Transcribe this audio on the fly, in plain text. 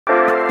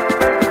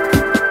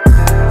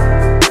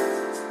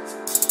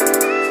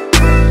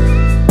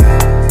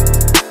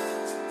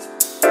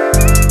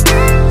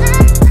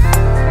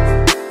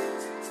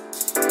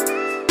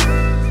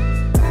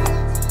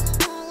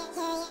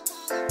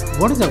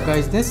What is up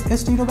guys, this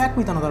is Tito back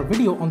with another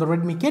video on the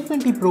Redmi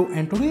K20 Pro,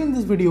 and today in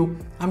this video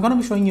I'm gonna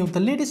be showing you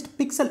the latest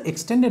Pixel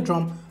extended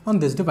ROM on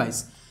this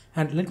device.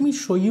 And let me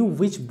show you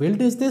which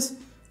build is this.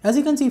 As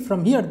you can see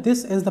from here,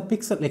 this is the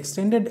Pixel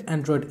extended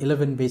Android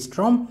 11 based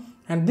ROM,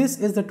 and this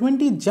is the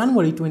 20th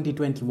January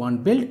 2021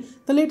 build,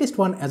 the latest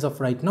one as of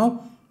right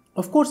now.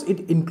 Of course,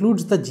 it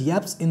includes the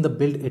GApps in the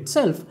build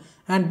itself,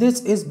 and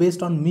this is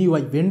based on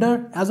MIUI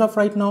vendor. As of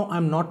right now,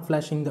 I'm not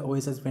flashing the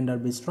OSS vendor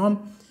based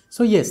ROM.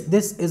 So yes,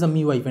 this is a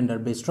MIUI vendor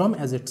based ROM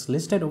as it's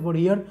listed over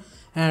here,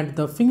 and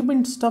the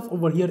fingerprint stuff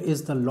over here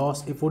is the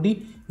LOS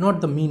FOD,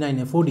 not the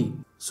Mi9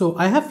 FOD. So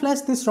I have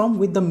flashed this ROM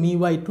with the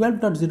MIUI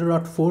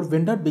 12.0.4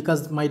 vendor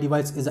because my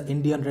device is an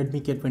Indian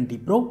Redmi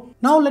K20 Pro.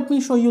 Now let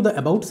me show you the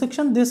about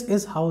section. This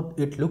is how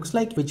it looks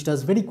like, which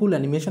does very cool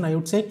animation, I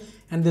would say,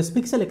 and this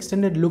Pixel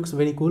extended looks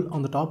very cool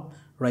on the top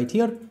right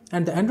here,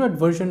 and the Android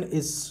version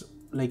is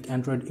like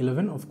Android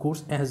 11, of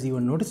course, as you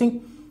are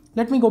noticing.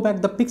 Let me go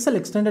back. The Pixel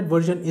extended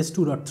version is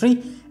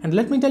 2.3, and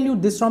let me tell you,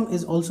 this ROM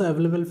is also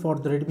available for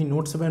the Redmi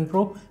Note 7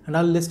 Pro, and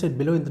I'll list it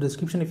below in the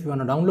description if you want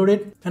to download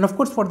it. And of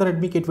course for the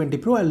Redmi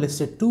K20 Pro I'll list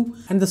it too.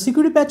 And the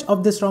security patch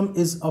of this ROM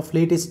is of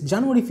latest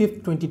January 5th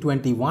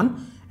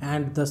 2021,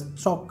 and the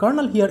stock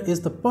kernel here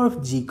is the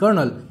perfg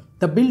kernel.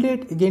 The build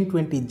date again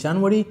 20th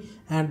January,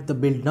 and the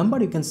build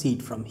number you can see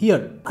it from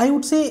here. I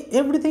would say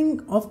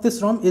everything of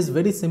this ROM is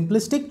very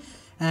simplistic,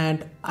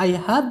 and I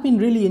have been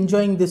really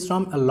enjoying this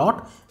ROM a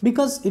lot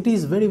because it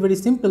is very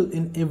simple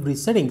in every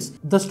settings.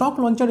 The stock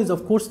launcher is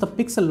of course the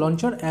Pixel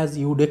launcher as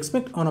you would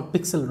expect on a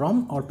Pixel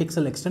ROM or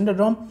Pixel extended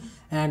ROM,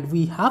 and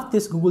we have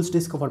this Google's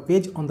Discover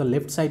page on the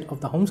left side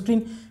of the home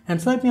screen,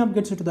 and swiping up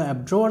gets you to the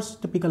app drawers,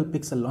 typical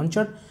Pixel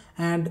launcher,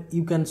 and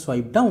you can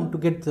swipe down to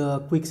get the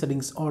quick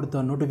settings or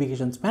the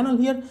notifications panel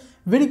here.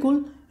 Very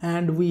cool.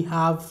 And we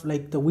have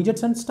like the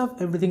widgets and stuff,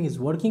 everything is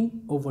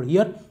working over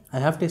here. I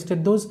have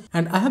tested those,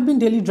 and I have been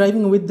daily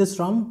driving with this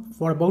ROM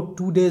for about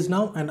 2 days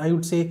now, and I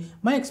would say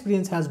my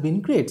experience has been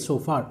great so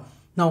far.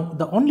 Now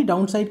the only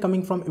downside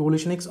coming from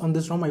Evolution X on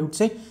this ROM, I would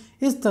say,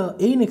 is the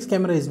ANX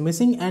camera is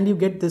missing, and you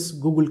get this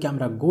Google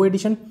Camera Go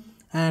edition,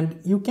 and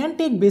you can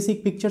take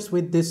basic pictures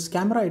with this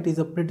camera. It is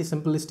a pretty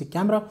simplistic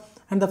camera,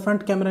 and the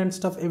front camera and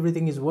stuff,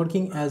 everything is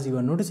working as you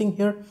are noticing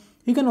here.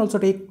 You can also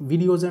take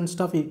videos and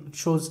stuff. It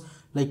shows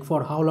like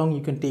for how long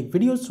you can take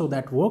videos, so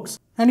that works.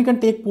 And you can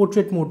take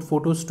portrait mode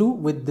photos too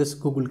with this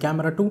Google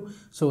camera too,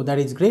 so that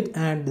is great.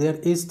 And there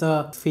is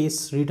the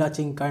face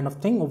retouching kind of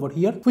thing over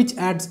here, which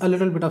adds a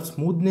little bit of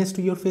smoothness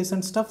to your face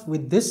and stuff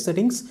with this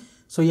settings.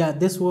 So yeah,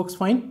 this works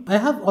fine. I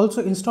have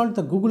also installed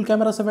the Google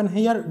Camera 7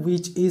 here,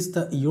 which is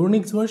the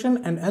Unix version,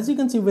 and as you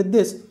can see with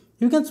this,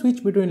 you can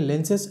switch between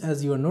lenses.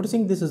 As you are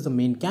noticing, this is the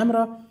main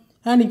camera,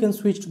 and you can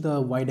switch to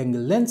the wide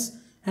angle lens,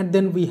 and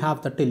then we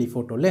have the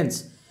telephoto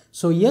lens.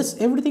 So yes,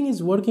 everything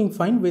is working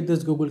fine with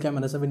this Google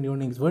Camera 7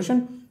 Unix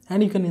version,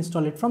 and you can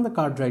install it from the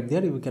card right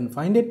there, you can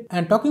find it.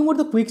 And talking about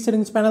the quick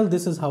settings panel,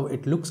 this is how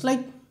it looks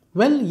like.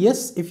 Well,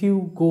 yes, if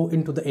you go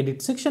into the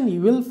edit section, you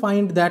will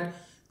find that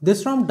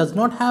this ROM does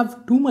not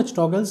have too much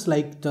toggles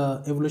like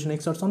the Evolution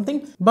X or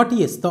something, but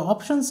yes, the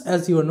options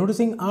as you are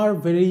noticing are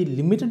very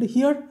limited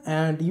here,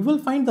 and you will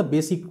find the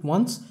basic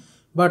ones,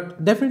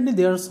 but definitely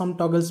there are some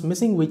toggles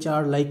missing, which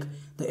are like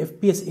the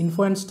FPS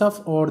info and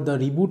stuff, or the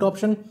reboot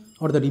option,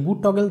 or the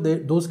reboot toggle.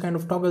 Those kind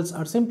of toggles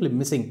are simply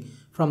missing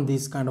from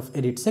this kind of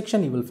edit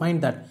section. You will find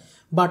that.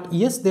 But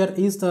yes, there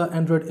is the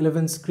Android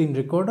 11 screen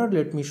recorder.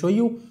 Let me show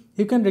you.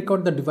 You can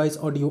record the device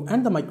audio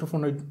and the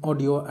microphone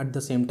audio at the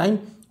same time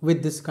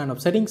with this kind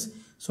of settings.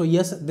 So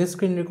yes, this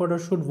screen recorder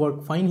should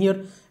work fine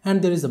here,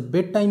 and there is a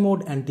bedtime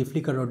mode,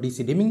 anti-flicker or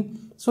DC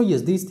dimming. So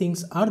yes, these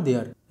things are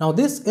there. Now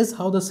this is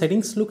how the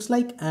settings looks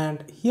like,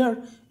 and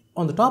here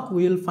on the top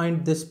we will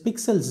find this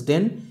Pixels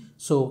Den.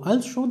 So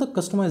I'll show the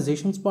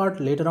customizations part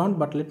later on,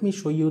 but let me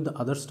show you the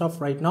other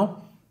stuff right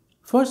now.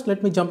 First,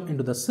 let me jump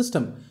into the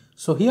system.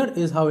 So here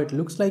is how it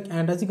looks like,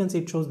 and as you can see,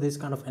 it shows this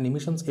kind of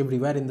animations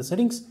everywhere in the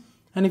settings.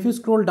 And if you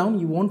scroll down,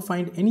 you won't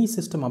find any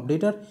system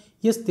updater.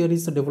 Yes, there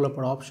is the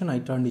developer option. I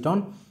turned it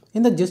on.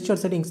 In the gesture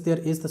settings, there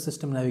is the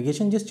system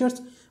navigation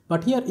gestures.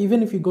 But here,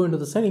 even if you go into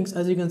the settings,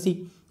 as you can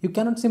see, you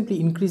cannot simply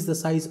increase the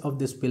size of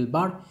this pill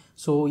bar.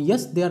 So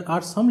yes, there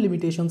are some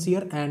limitations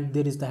here, and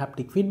there is the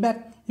haptic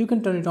feedback. You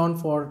can turn it on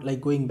for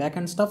like going back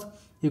and stuff.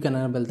 You can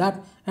enable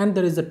that, and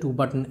there is the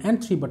 2-button and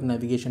 3-button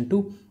navigation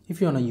too if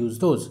you want to use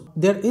those.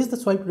 There is the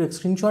swipe to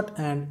text screenshot,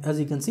 and as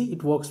you can see,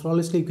 it works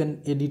flawlessly. You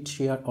can edit,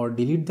 share or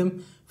delete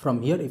them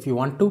from here if you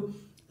want to.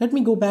 Let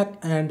me go back,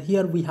 and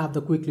here we have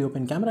the quickly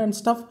open camera and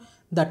stuff.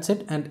 That's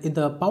it. And in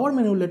the power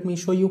menu, let me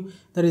show you,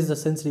 there is the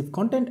sensitive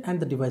content and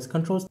the device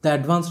controls. The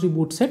advanced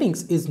reboot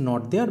settings is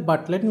not there,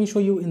 but let me show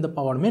you in the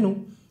power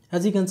menu.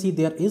 As you can see,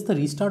 there is the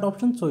restart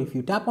option. So if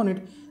you tap on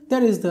it,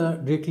 there is the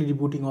directly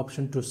rebooting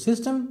option to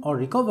system or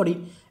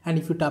recovery, and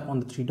if you tap on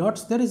the 3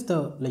 dots, there is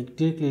the like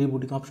directly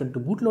rebooting option to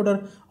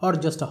bootloader or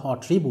just a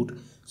hot reboot.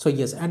 So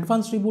yes,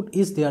 advanced reboot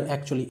is there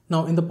actually.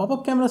 Now in the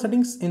pop-up camera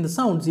settings, in the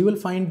sounds, you will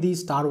find the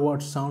Star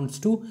Wars sounds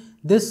too.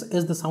 This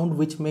is the sound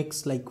which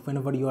makes like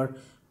whenever you are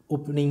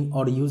opening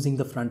or using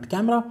the front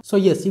camera. So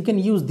yes, you can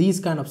use these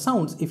kind of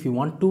sounds if you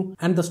want to.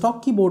 And the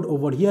stock keyboard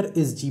over here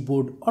is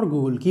Gboard or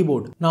Google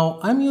Keyboard. Now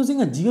I'm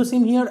using a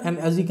GeoSIM here, and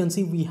as you can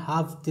see we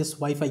have this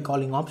Wi-Fi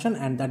calling option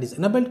and that is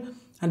enabled.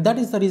 And that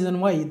is the reason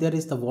why there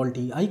is the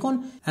VoLTE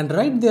icon, and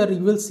right there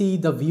you will see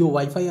the VO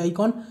Wi-Fi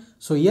icon.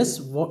 So yes,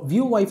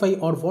 VO Wi-Fi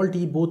or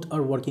VoLTE both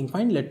are working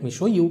fine. Let me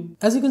show you.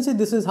 As you can see,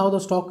 this is how the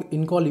stock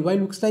InCall UI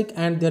looks like,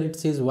 and there it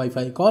says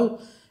Wi-Fi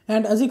call.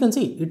 And as you can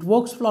see, it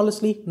works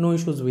flawlessly, no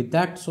issues with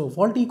that. So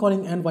VoLTE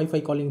calling and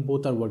Wi-Fi calling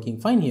both are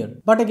working fine here.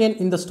 But again,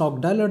 in the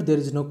stock dialer, there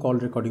is no call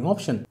recording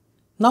option.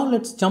 Now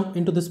let's jump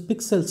into this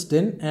Pixels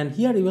Den, and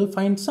here you will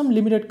find some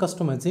limited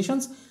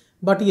customizations.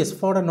 But yes,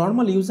 for a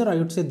normal user, I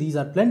would say these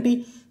are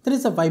plenty. There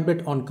is a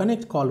vibrate on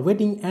connect, call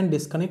waiting and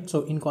disconnect.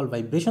 So in-call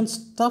vibration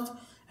stuff,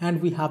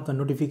 and we have the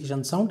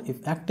notification sound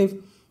if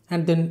active.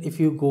 And then if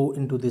you go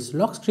into this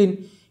lock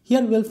screen,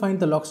 here we'll find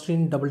the lock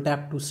screen double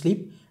tap to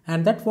sleep,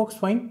 and that works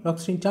fine. Lock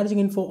screen charging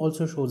info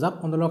also shows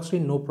up on the lock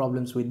screen, no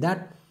problems with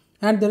that.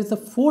 And there is the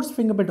forced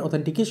fingerprint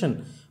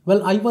authentication.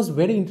 Well, I was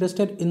very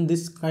interested in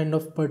this kind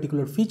of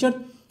particular feature,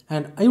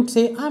 and I would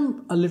say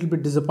I'm a little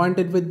bit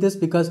disappointed with this,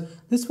 because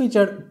this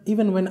feature,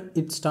 even when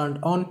it's turned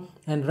on,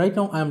 and right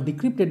now I am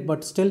decrypted,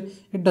 but still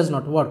it does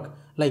not work.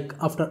 Like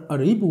after a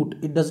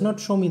reboot, it does not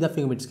show me the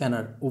fingerprint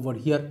scanner over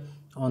here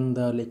on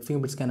the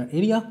fingerprint scanner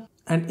area.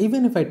 And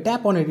even if I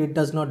tap on it, it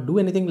does not do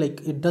anything.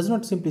 Like it does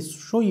not simply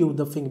show you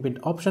the fingerprint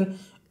option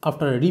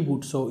after a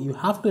reboot. So you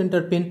have to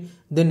enter PIN,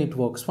 then it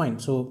works fine.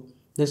 So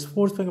this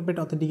forced fingerprint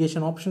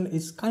authentication option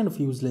is kind of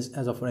useless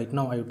as of right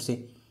now, I would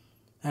say.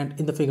 And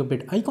in the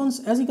fingerprint icons,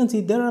 as you can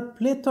see, there are a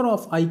plethora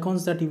of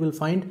icons that you will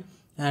find,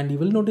 and you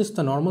will notice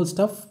the normal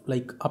stuff,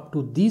 like up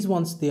to these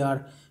ones, they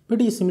are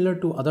pretty similar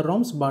to other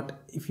ROMs. But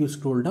if you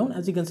scroll down,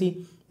 as you can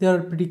see, they are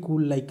pretty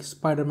cool, like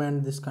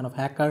Spider-Man, this kind of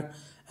hacker,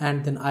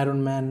 and then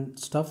Iron Man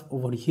stuff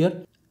over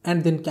here,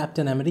 and then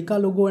Captain America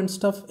logo and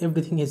stuff.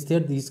 Everything is there,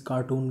 these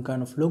cartoon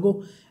kind of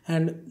logo,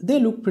 and they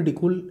look pretty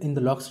cool in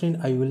the lock screen.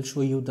 I will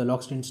show you the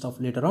lock screen stuff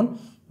later on.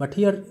 But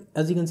here,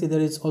 as you can see,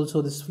 there is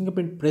also this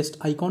fingerprint pressed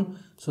icon,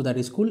 so that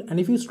is cool. And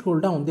if you scroll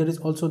down, there is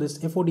also this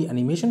FOD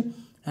animation,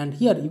 and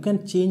here you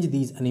can change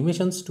these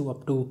animations to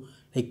up to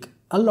like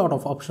a lot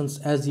of options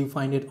as you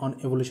find it on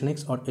Evolution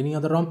X or any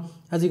other ROM.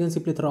 As you can see,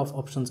 plethora of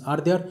options are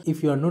there.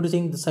 If you are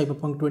noticing, the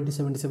Cyberpunk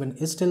 2077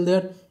 is still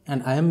there,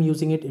 and I am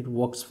using it, it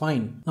works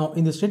fine. Now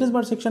in the status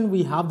bar section,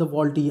 we have the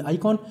VoLTE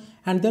icon,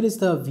 and there is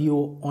the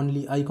VO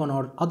only icon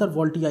or other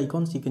VoLTE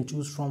icons. You can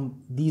choose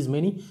from these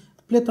many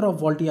plethora of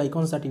VoLTE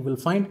icons that you will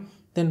find.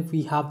 Then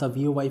we have the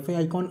VO Wi-Fi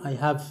icon. I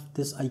have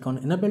this icon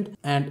enabled,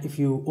 and if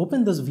you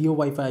open this VO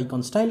Wi-Fi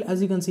icon style,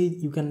 as you can see,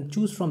 you can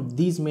choose from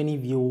these many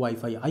VO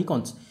Wi-Fi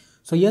icons.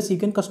 So yes, you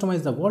can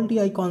customize the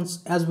VoLTE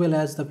icons as well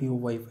as the VO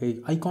Wi-Fi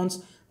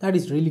icons. That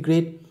is really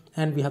great.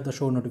 And we have the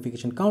show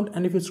notification count,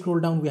 and if you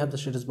scroll down, we have the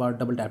status bar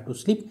double tap to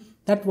sleep.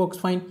 That works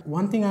fine.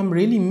 One thing I'm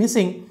really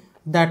missing,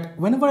 that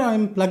whenever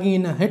I'm plugging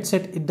in a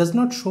headset, it does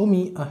not show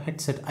me a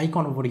headset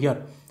icon over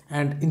here.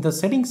 And in the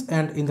settings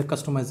and in the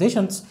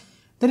customizations,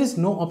 there is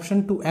no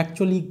option to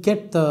actually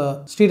get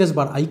the status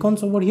bar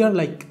icons over here.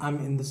 Like I'm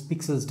in this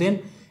Pixels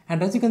Den,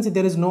 and as you can see,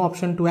 there is no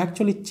option to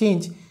actually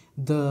change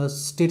the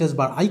status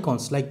bar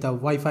icons, like the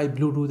Wi-Fi,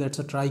 Bluetooth,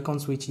 etc.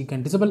 icons, which you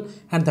can disable,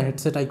 and the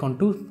headset icon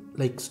too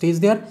like stays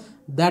there.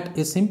 That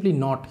is simply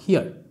not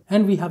here.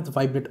 And we have the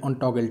vibrate on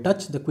toggle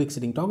touch, the quick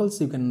setting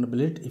toggles. You can enable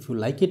it if you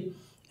like it.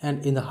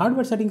 And in the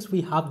hardware settings,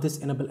 we have this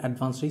enable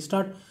advanced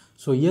restart.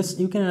 So yes,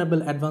 you can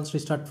enable advanced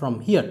restart from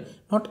here,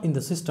 not in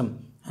the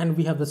system. And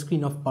we have the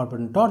screen of power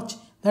button torch,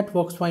 that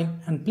works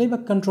fine, and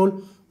playback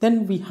control.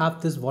 Then we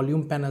have this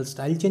volume panel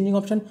style changing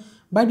option.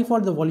 By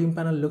default, the volume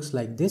panel looks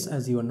like this,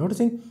 as you are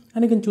noticing,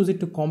 and you can choose it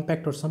to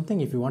compact or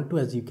something if you want to,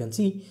 as you can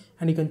see,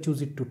 and you can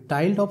choose it to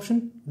tiled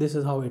option. This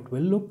is how it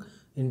will look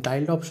in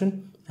tiled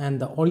option, and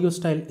the audio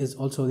style is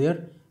also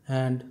there.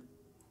 And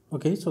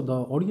okay, so the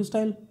audio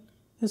style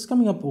is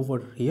coming up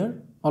over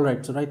here. All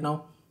right, so right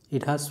now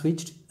it has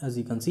switched. As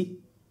you can see,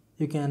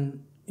 you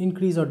can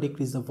increase or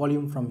decrease the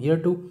volume from here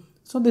too.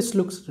 So this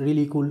looks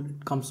really cool.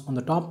 It comes on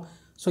the top.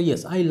 So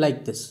yes, I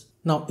like this.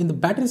 Now in the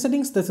battery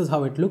settings, this is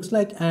how it looks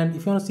like. And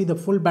if you want to see the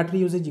full battery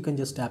usage, you can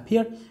just tap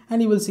here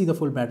and you will see the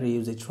full battery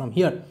usage from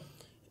here.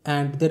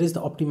 And there is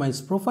the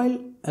optimized profile.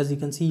 As you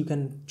can see, you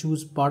can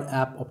choose per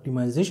app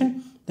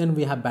optimization. Then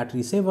we have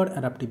battery saver,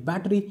 adaptive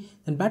battery,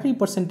 then battery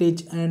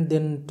percentage, and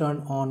then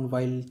turn on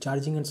while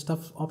charging and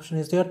stuff option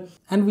is there.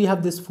 And we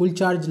have this full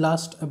charge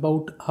last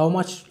about how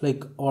much,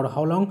 like, or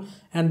how long.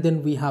 And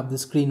then we have the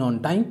screen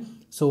on time.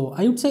 So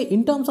I would say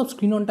in terms of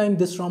screen on time,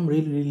 this ROM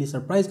really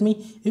surprised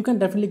me. You can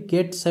definitely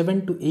get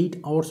 7 to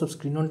 8 hours of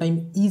screen on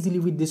time easily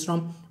with this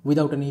ROM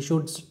without any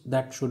issues.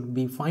 That should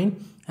be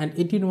fine. And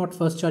 18-watt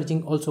fast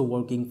charging also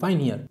working fine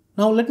here.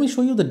 Now let me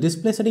show you the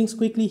display settings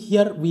quickly.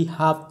 Here we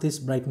have this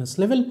brightness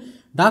level,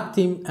 dark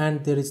theme,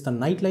 and there is the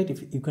night light.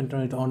 If you can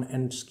turn it on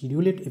and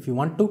schedule it if you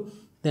want to.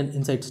 Then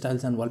inside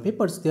styles and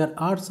wallpapers, there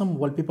are some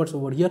wallpapers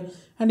over here,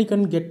 and you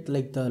can get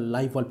like the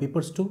live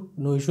wallpapers too,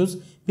 no issues,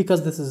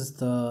 because this is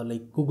the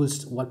like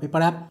Google's wallpaper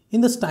app. In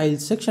the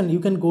styles section, you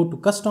can go to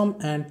custom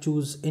and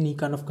choose any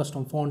kind of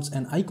custom fonts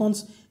and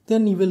icons.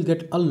 Then you will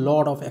get a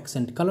lot of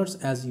accent colors.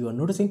 As you are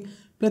noticing,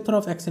 plethora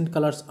of accent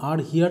colors are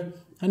here,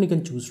 and you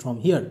can choose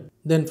from here.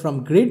 Then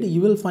from grid, you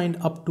will find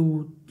up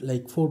to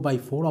like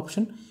 4x4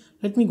 option.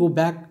 Let me go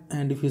back,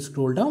 and if you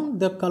scroll down,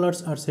 the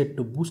colors are set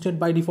to boosted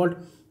by default.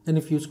 Then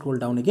if you scroll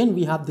down again,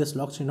 we have this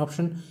lock screen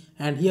option,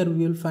 and here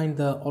we will find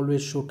the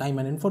always show time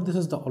and info. This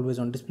is the always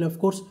on display, of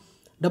course.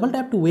 Double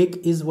tap to wake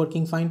is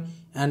working fine,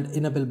 and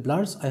enable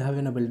blurs, I have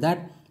enabled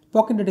that.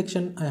 Pocket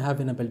detection, I have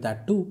enabled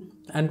that too,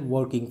 and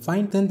working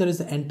fine. Then there is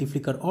the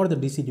anti-flicker or the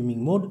DC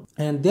dimming mode,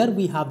 and there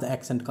we have the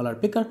accent color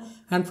picker,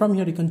 and from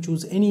here you can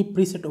choose any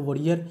preset over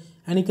here,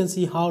 and you can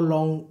see how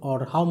long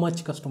or how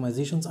much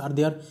customizations are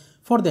there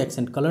for the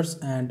accent colors.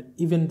 And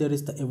even there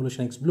is the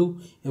Evolution X blue,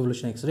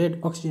 Evolution X red,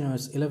 Oxygen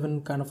OS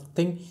 11 kind of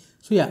thing.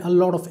 So yeah, a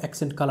lot of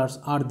accent colors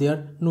are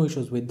there, no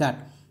issues with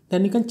that.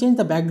 Then you can change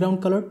the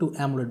background color to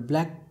AMOLED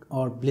black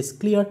or Bliss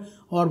clear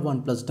or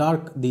OnePlus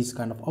dark. These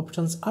kind of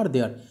options are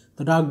there.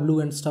 The dark blue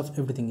and stuff,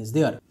 everything is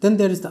there. Then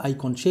there is the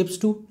icon shapes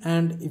too,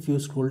 and if you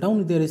scroll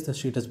down, there is the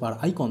status bar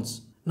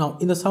icons. Now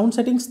in the sound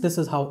settings, this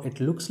is how it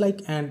looks like,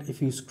 and if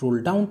you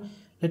scroll down,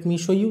 let me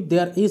show you,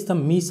 there is the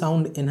Mi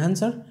Sound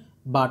Enhancer,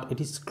 but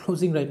it is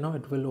closing right now.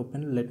 It will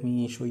open. Let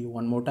me show you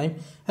one more time.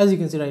 As you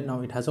can see right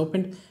now, it has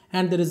opened,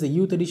 and there is a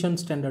youth edition,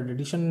 standard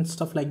edition and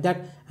stuff like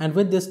that. And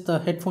with this, the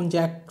headphone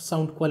jack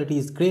sound quality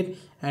is great,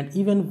 and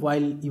even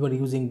while you are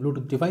using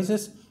Bluetooth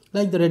devices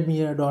like the Redmi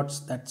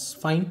AirDots, that's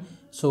fine.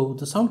 So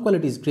the sound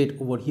quality is great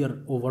over here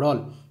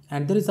overall.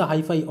 And there is a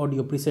hi-fi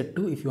audio preset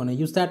too. If you want to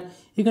use that,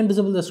 you can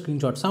disable the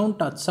screenshot sound,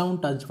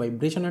 touch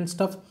vibration and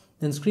stuff.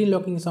 Then screen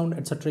locking sound,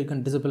 etc. You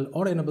can disable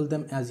or enable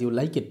them as you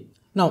like it.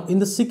 Now in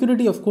the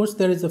security, of course,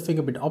 there is the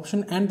fingerprint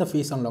option and the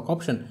face unlock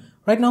option.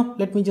 Right now,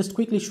 let me just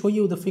quickly show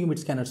you the fingerprint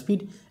scanner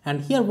speed.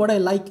 And here what I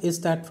like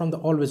is that from the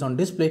always on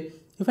display,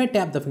 if I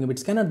tap the fingerprint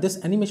scanner,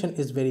 this animation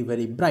is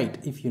very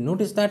bright. If you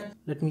notice that,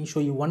 let me show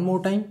you one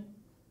more time.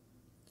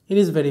 It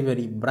is very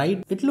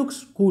bright. It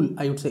looks cool,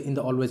 I would say, in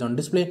the always on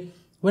display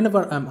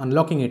whenever I'm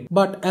unlocking it.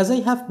 But as I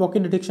have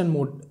pocket detection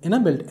mode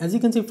enabled, as you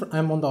can see,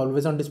 I'm on the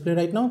always on display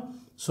right now.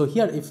 So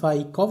here, if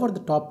I cover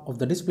the top of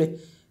the display,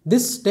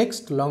 this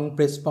text, long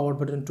press power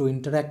button to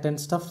interact and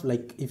stuff,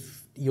 like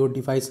if your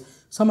device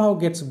somehow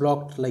gets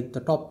blocked, like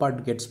the top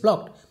part gets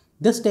blocked,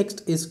 this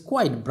text is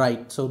quite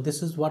bright. So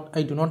this is what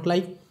I do not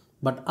like.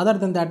 But other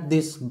than that,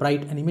 this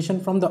bright animation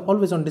from the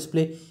always on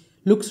display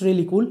looks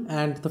really cool,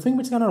 and the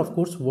fingerprint scanner of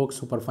course works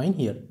super fine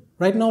here.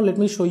 Right now, let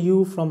me show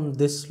you from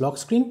this lock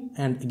screen,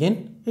 and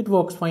again, it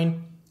works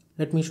fine.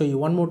 Let me show you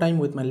one more time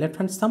with my left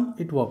hand thumb,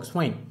 it works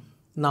fine.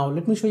 Now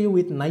let me show you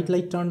with night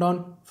light turned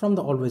on from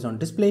the always on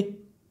display.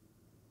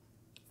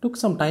 Took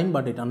some time,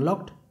 but it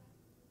unlocked.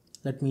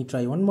 Let me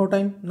try one more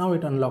time. Now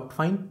it unlocked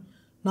fine.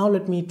 Now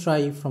let me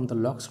try from the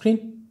lock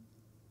screen.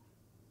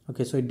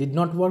 Okay, so it did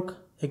not work.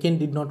 Again,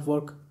 did not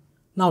work.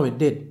 Now it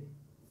did.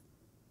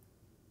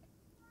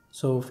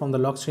 So from the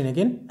lock screen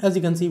again, as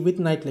you can see, with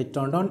night light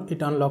turned on,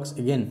 it unlocks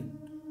again.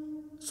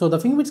 So the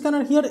fingerprint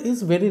scanner here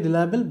is very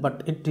reliable,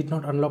 but it did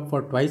not unlock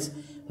for twice,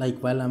 like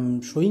while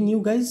I'm showing you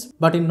guys.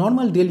 But in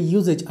normal daily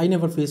usage, I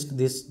never faced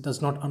this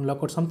does not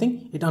unlock or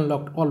something. It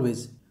unlocked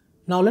always.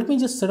 Now let me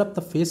just set up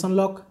the face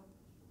unlock.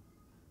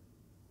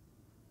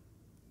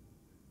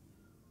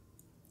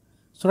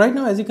 So right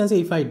now, as you can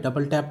see, if I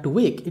double tap to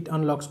wake, it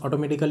unlocks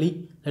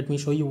automatically. Let me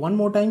show you one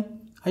more time.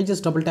 I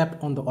just double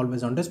tap on the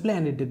always on display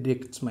and it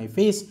detects my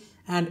face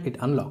and it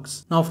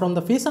unlocks. Now from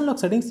the face unlock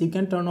settings, you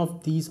can turn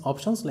off these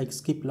options like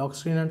skip lock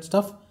screen and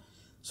stuff.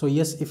 So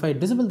yes, if I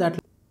disable that,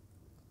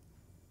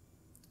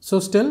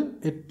 so still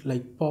it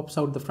like pops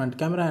out the front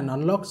camera and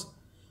unlocks.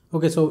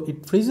 Okay, so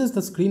it freezes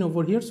the screen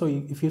over here. So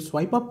if you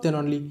swipe up, then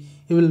only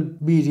it will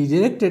be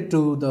redirected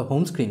to the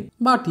home screen.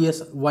 But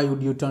yes, why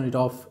would you turn it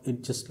off?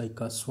 It's just like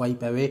a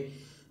swipe away.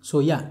 So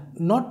yeah,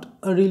 not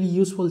a really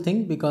useful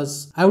thing,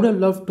 because I would have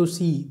loved to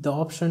see the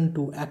option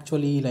to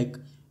actually, like,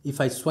 if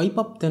I swipe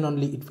up, then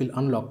only it will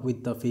unlock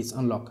with the face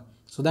unlock.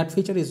 So that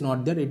feature is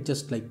not there. It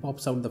just like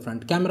pops out the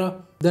front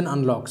camera, then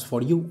unlocks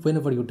for you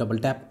whenever you double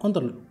tap on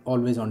the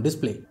always on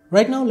display.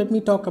 Right now, let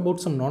me talk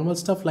about some normal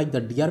stuff like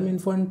the DRM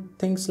info and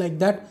things like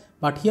that.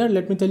 But here,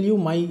 let me tell you,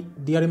 my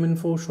DRM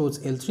info shows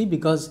L3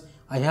 because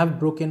I have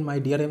broken my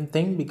DRM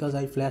thing because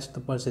I flashed the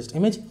persist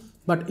image.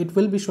 But it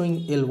will be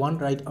showing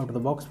L1 right out of the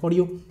box for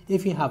you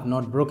if you have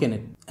not broken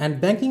it. And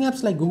banking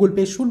apps like Google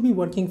Pay should be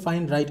working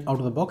fine right out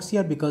of the box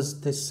here,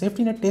 because this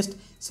safety net test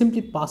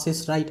simply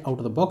passes right out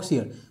of the box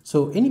here.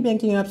 So any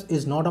banking apps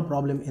is not a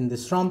problem in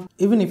this ROM,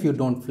 even if you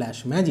don't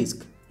flash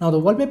Magisk. Now the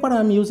wallpaper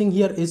I'm using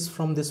here is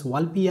from this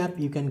Wallpy app.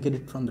 You can get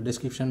it from the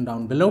description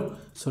down below,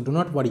 so do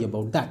not worry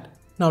about that.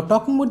 Now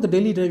talking about the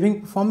daily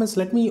driving performance,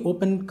 let me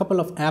open a couple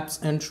of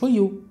apps and show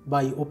you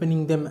by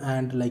opening them,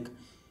 and like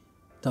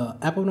the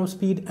app open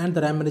speed and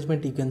the RAM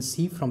management you can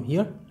see from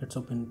here. Let's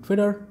open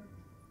Twitter,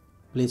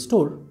 Play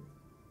Store,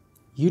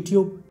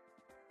 YouTube,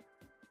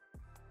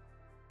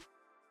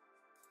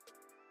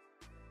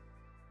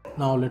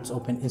 Now let's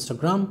open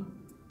Instagram.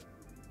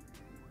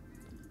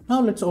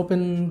 Now let's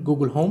open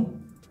Google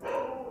Home.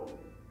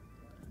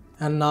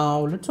 And now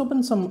let's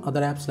open some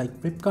other apps like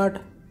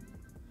Flipkart.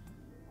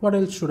 What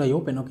else should I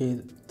open?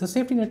 Okay, the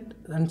safety net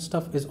and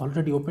stuff is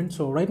already open.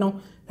 So right now,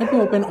 let me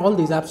open all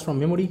these apps from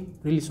memory.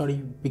 Really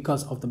sorry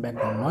because of the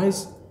background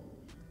noise.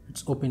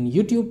 Let's open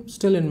YouTube,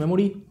 still in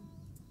memory.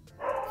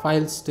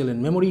 Files, still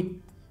in memory.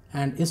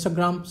 And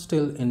Instagram,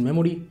 still in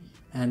memory.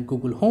 And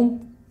Google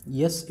Home,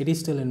 yes, it is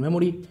still in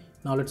memory.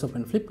 Now let's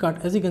open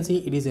Flipkart. As you can see,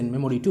 it is in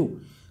memory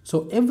too.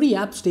 So every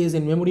app stays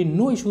in memory.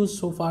 No issues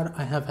so far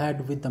I have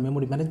had with the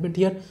memory management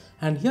here.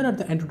 And here are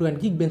the end-to-end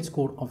Geekbench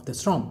score of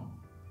this ROM.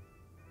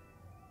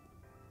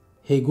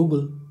 Hey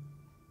Google.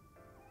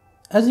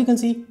 As you can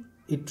see,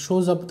 it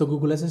shows up the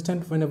Google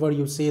Assistant whenever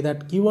you say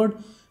that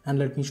keyword. And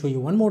let me show you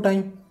one more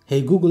time.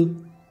 Hey Google.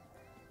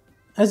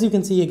 As you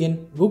can see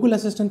again, Google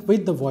Assistant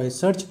with the voice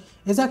search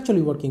is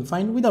actually working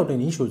fine without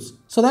any issues.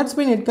 So that's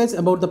been it guys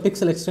about the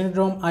Pixel Extended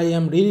ROM. I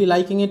am really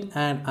liking it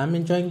and I'm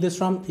enjoying this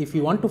ROM. If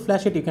you want to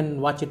flash it, you can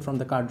watch it from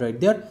the card right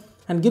there.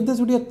 And give this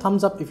video a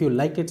thumbs up if you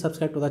liked it.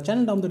 Subscribe to the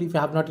channel down there if you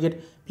have not yet.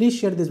 Please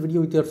share this video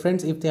with your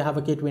friends if they have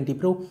a K20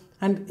 Pro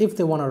and if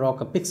they want to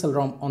rock a Pixel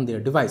ROM on their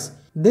device.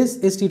 This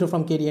is Tito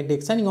from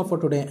K20 signing off for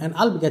today and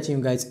I'll be catching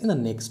you guys in the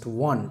next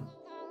one.